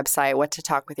on my website, What to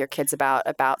Talk with Your Kids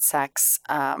About sex,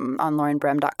 on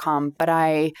laurenbrim.com. But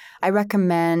I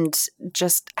recommend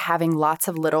just having lots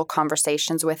of little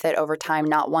conversations with it over time,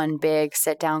 not one big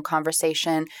sit-down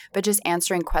conversation, but just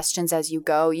answering questions as you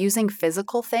go, using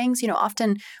physical things.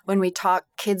 Often when we talk,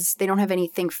 kids, they don't have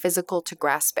anything physical to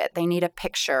grasp it. They need a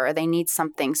picture or they need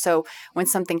something. So when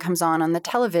something comes on the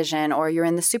television, or you're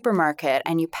in the supermarket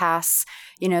and you pass,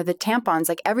 the tampons,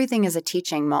 like, everything is a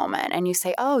teaching moment. And you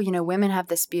say, oh, women have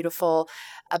this beautiful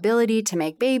ability to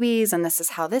make babies, and this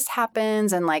is how this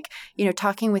happens. And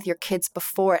talking with your kids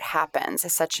before it happens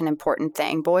is such an important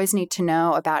thing. Boys need to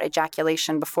know about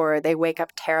ejaculation before they wake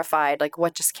up terrified, like,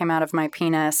 what just came out of my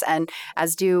penis? And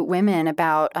as do women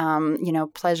about,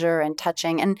 pleasure and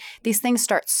touching. And these things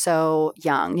start so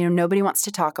young. Nobody wants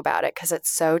to talk about it because it's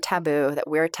so taboo that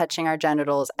we're touching our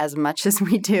genitals as much as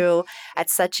we do at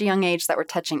such a young age, that we're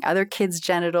touching other kids'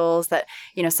 genitals, that,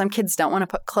 some kids don't want to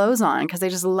put clothes on because they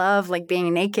just love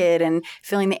being naked and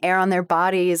feeling the air on their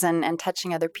bodies and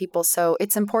touching other people. So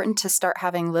it's important to start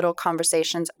having little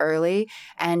conversations early,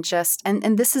 and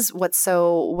this is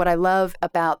what I love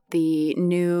about the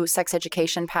new sex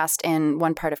education passed in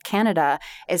one part of Canada,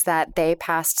 is that they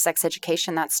passed sex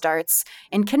education that starts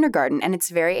in kindergarten, and it's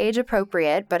very age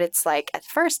appropriate, but it's at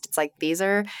first it's these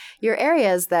are your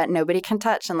areas that nobody can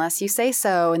touch unless you say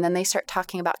so. And then they start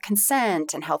talking about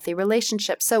consent and healthy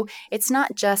relationships. So it's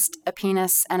not just a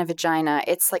penis and a vagina.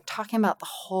 It's talking about the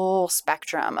whole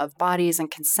spectrum of bodies and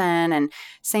consent and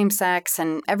same sex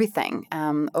and everything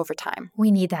over time.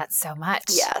 We need that so much.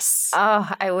 Yes.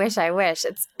 Oh, I wish.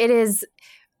 It is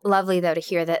lovely, though, to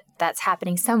hear that that's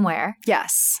happening somewhere.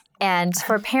 Yes. And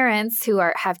for parents who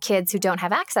have kids who don't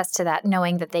have access to that,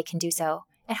 knowing that they can do so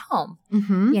at home,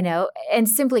 and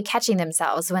simply catching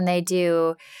themselves when they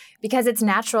do, because it's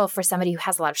natural for somebody who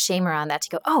has a lot of shame around that to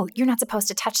go, oh, you're not supposed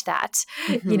to touch that,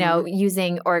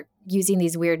 using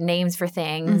these weird names for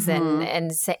things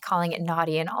and calling it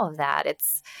naughty and all of that.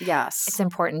 It's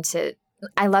important to,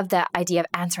 I love the idea of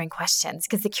answering questions,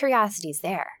 because the curiosity is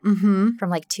there from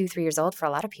 2-3 years old for a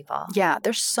lot of people. Yeah,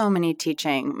 there's so many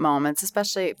teaching moments,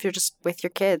 especially if you're just with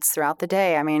your kids throughout the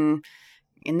day. I mean,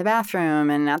 in the bathroom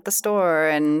and at the store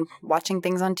and watching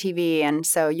things on TV. And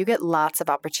so you get lots of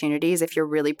opportunities if you're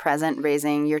really present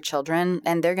raising your children,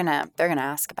 and they're gonna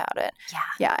ask about it.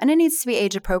 Yeah. And it needs to be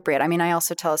age appropriate. I mean, I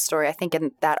also tell a story, I think,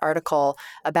 in that article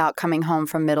about coming home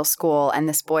from middle school, and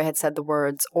this boy had said the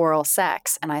words oral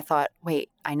sex. And I thought, wait,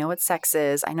 I know what sex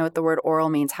is. I know what the word oral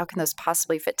means. How can those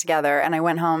possibly fit together? And I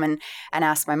went home and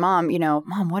asked my mom,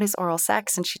 Mom, what is oral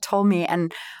sex? And she told me,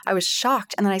 and I was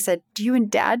shocked. And then I said, do you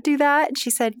and Dad do that? And she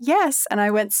said, yes. And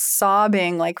I went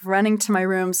sobbing, running to my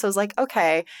room. So I was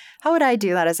okay, how would I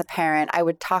do that as a parent? I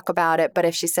would talk about it. But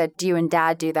if she said, do you and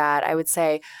Dad do that? I would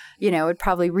say, would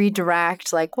probably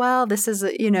redirect, well, this is,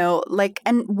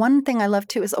 and one thing I love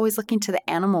too is always looking to the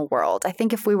animal world. I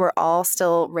think if we were all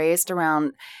still raised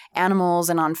around animals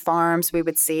and on farms, we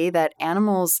would see that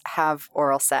animals have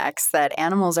oral sex, that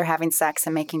animals are having sex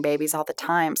and making babies all the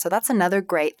time. So that's another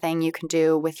great thing you can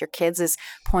do with your kids, is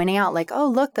pointing out oh,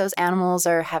 look, those animals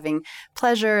are having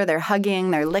pleasure. They're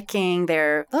hugging, they're licking,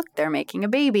 they're making a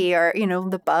baby, or,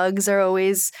 the bugs are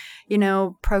always,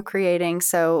 procreating.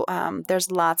 So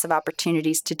there's lots of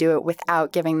opportunities to do it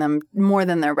without giving them more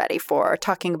than they're ready for, or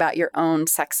talking about your own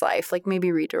sex life, maybe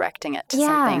redirecting it to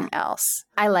something else.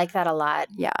 I like that a lot.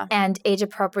 Yeah. And age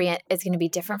appropriate is going to be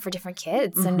different for different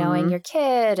kids. And knowing your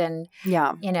kid, and,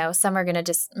 some are going to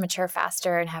just mature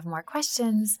faster and have more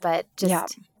questions, but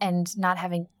and not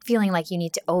feeling like you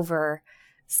need to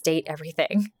overstate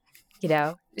everything,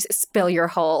 spill your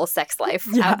whole sex life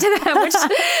out to them, which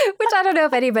I don't know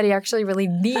if anybody actually really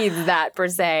needs that per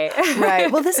se.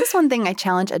 Right. Well, this is one thing I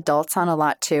challenge adults on a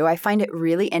lot too. I find it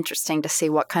really interesting to see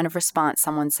what kind of response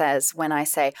someone says when I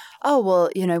say, oh, well,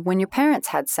 when your parents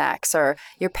had sex or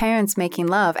your parents making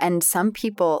love. And some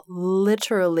people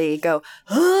literally go,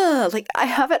 ugh. Like I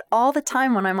have it all the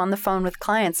time when I'm on the phone with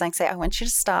clients. I say, I want you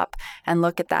to stop and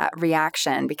look at that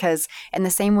reaction, because in the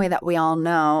same way that we all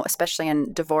know, especially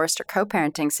in divorced or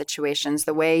co-parenting situations,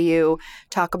 the way you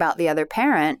talk about the other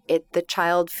parent, the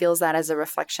child feels that as a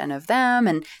reflection of them.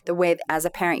 And the way as a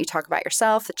parent you talk about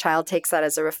yourself, the child takes that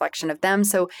as a reflection of them.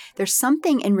 So there's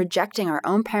something in rejecting our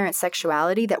own parents'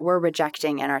 sexuality that we're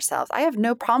rejecting in ourselves. I have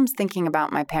no problems thinking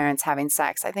about my parents having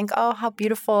sex. I think, oh, how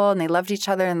beautiful. And they loved each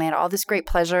other and they had all this great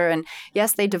pleasure. And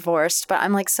yes, they divorced, but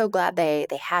I'm like so glad they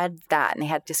had that and they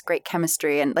had this great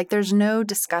chemistry. And like there's no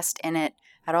disgust in it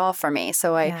at all for me.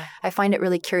 So I find it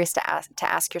really curious to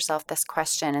ask yourself this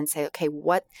question and say, okay,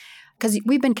 because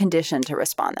we've been conditioned to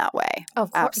respond that way.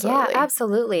 Of course. Absolutely. Yeah,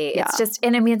 absolutely. Yeah. It's just,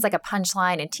 and I mean, it's like a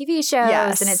punchline in TV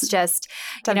shows and it's just,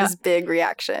 this big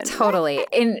reaction. Totally.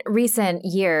 In recent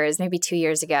years, maybe 2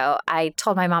 years ago, I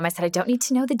told my mom, I said, I don't need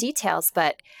to know the details,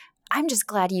 but I'm just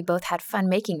glad you both had fun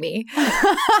making me.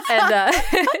 And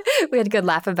we had a good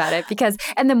laugh about it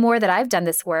and the more that I've done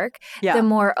this work, the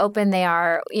more open they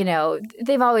are.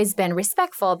 They've always been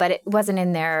respectful, but it wasn't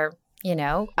in their,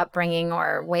 upbringing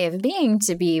or way of being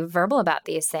to be verbal about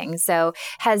these things. So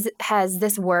has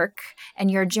this work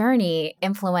and your journey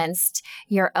influenced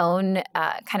your own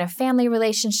kind of family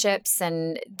relationships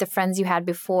and the friends you had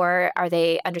before? Are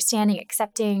they understanding,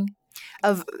 accepting?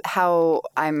 Of how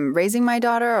I'm raising my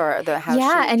daughter or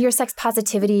and your sex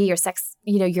positivity, your sex,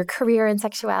 your career and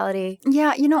sexuality.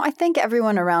 Yeah. I think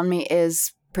everyone around me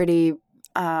is pretty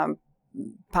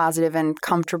positive and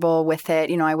comfortable with it.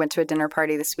 I went to a dinner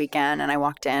party this weekend and I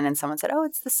walked in and someone said, oh,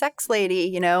 it's the sex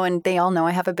lady, and they all know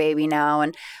I have a baby now.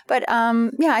 But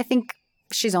I think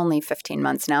she's only 15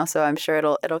 months now, so I'm sure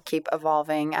it'll keep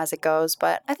evolving as it goes.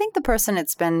 But I think the person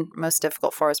it's been most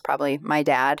difficult for is probably my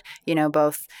dad,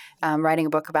 both writing a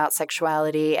book about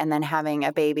sexuality and then having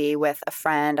a baby with a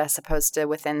friend as opposed to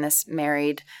within this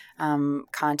married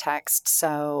context.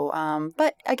 So,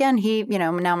 but again, he,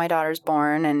 now my daughter's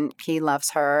born and he loves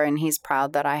her and he's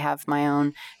proud that I have my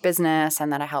own business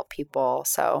and that I help people.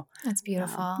 So that's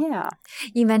beautiful. Yeah.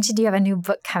 You mentioned you have a new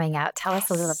book coming out. Tell us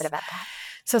a little bit about that.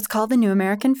 So it's called The New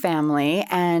American Family,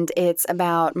 and it's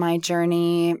about my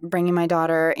journey bringing my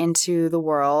daughter into the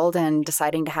world and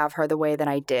deciding to have her the way that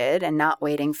I did and not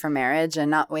waiting for marriage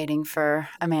and not waiting for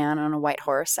a man on a white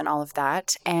horse and all of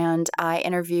that. And I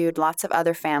interviewed lots of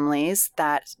other families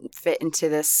that fit into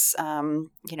this,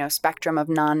 spectrum of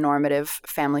non-normative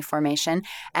family formation,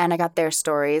 and I got their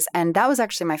stories. And that was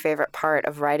actually my favorite part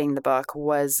of writing the book,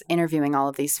 was interviewing all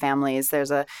of these families.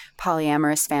 There's a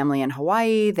polyamorous family in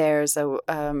Hawaii. There's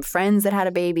friends that had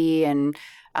a baby, and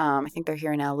I think they're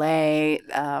here in LA.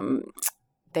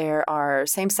 There are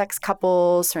same-sex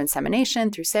couples through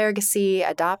insemination, through surrogacy,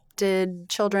 adopted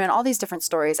children, all these different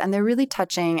stories. And they're really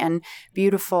touching and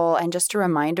beautiful, and just a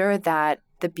reminder that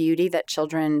the beauty that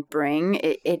children bring,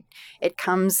 it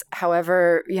comes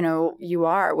however, you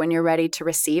are when you're ready to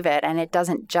receive it. And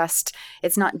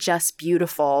it's not just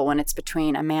beautiful when it's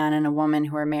between a man and a woman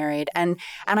who are married. And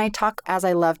I talk, as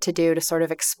I love to do, to sort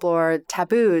of explore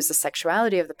taboos, the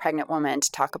sexuality of the pregnant woman,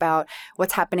 to talk about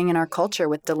what's happening in our culture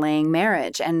with delaying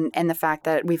marriage and the fact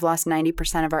that we've lost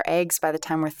 90% of our eggs by the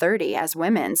time we're 30 as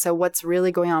women. So what's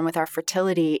really going on with our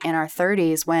fertility in our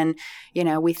 30s when,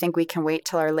 we think we can wait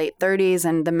till our late 30s,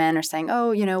 and the men are saying,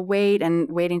 oh,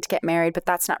 waiting to get married, but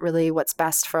that's not really what's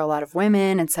best for a lot of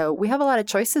women. And so we have a lot of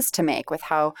choices to make with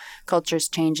how culture's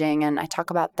changing. And I talk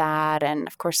about that, and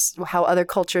of course, how other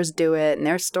cultures do it and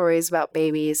their stories about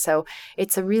babies. So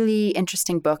it's a really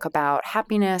interesting book about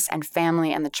happiness and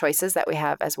family and the choices that we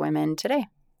have as women today.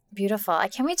 Beautiful. I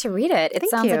can't wait to read it. It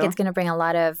sounds like it's going to bring a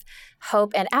lot of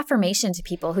hope and affirmation to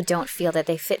people who don't feel that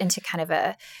they fit into kind of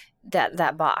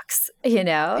that box,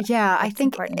 Yeah, I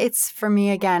think it's, for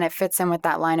me, again, it fits in with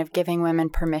that line of giving women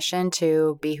permission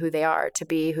to be who they are, to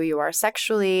be who you are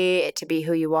sexually, to be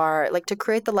who you are, like to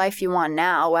create the life you want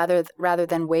now, rather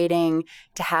than waiting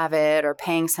to have it or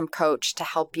paying some coach to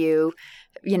help you,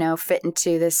 fit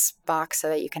into this box so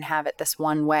that you can have it this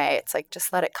one way. It's like,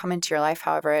 just let it come into your life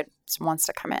however it wants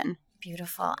to come in.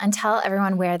 Beautiful. And tell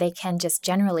everyone where they can just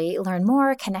generally learn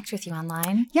more, connect with you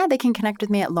online. Yeah, they can connect with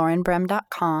me at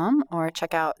laurenbrim.com or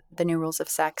check out The New Rules of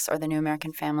Sex or The New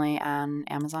American Family on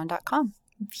Amazon.com.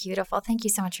 Beautiful. Thank you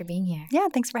so much for being here. Yeah,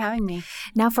 thanks for having me.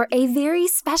 Now, for a very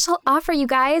special offer, you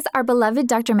guys, our beloved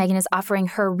Dr. Megan is offering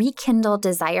her Rekindle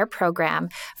Desire program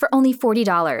for only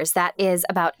 $40. That is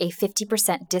about a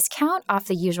 50% discount off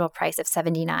the usual price of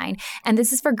 $79. And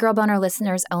this is for Girl Boner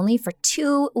listeners only for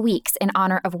 2 weeks in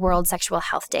honor of World Sexual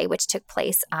Health Day, which took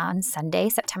place on Sunday,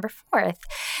 September 4th.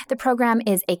 The program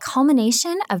is a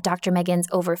culmination of Dr. Megan's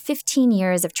over 15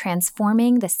 years of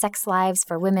transforming the sex lives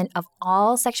for women of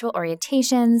all sexual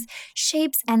orientations,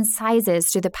 shapes, and sizes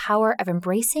through the power of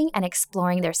embracing and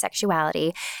exploring their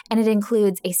sexuality. And it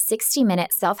includes a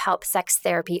 60-minute self-help sex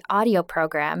therapy audio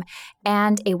program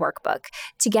and a workbook.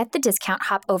 To get the discount,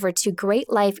 hop over to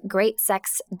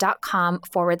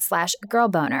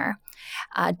greatlifegreatsex.com/girlboner.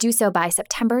 Do so by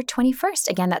September 21st.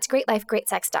 Again, that's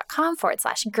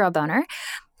greatlifegreatsex.com/girlboner.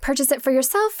 Purchase it for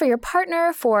yourself, for your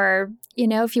partner, for,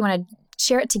 if you want to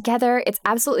share it together. It's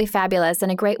absolutely fabulous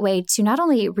and a great way to not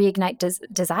only reignite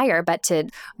desire, but to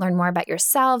learn more about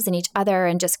yourselves and each other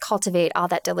and just cultivate all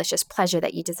that delicious pleasure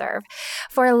that you deserve.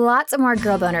 For lots of more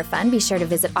Girl Boner fun, be sure to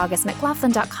visit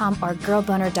augustmclaughlin.com or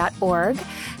girlboner.org.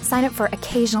 Sign up for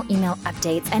occasional email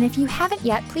updates. And if you haven't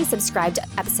yet, please subscribe to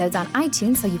episodes on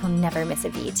iTunes so you will never miss a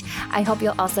beat. I hope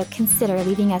you'll also consider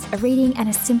leaving us a rating and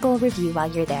a simple review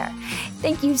while you're there.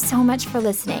 Thank you so much for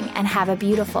listening and have a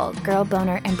beautiful Girl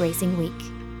Boner embracing week.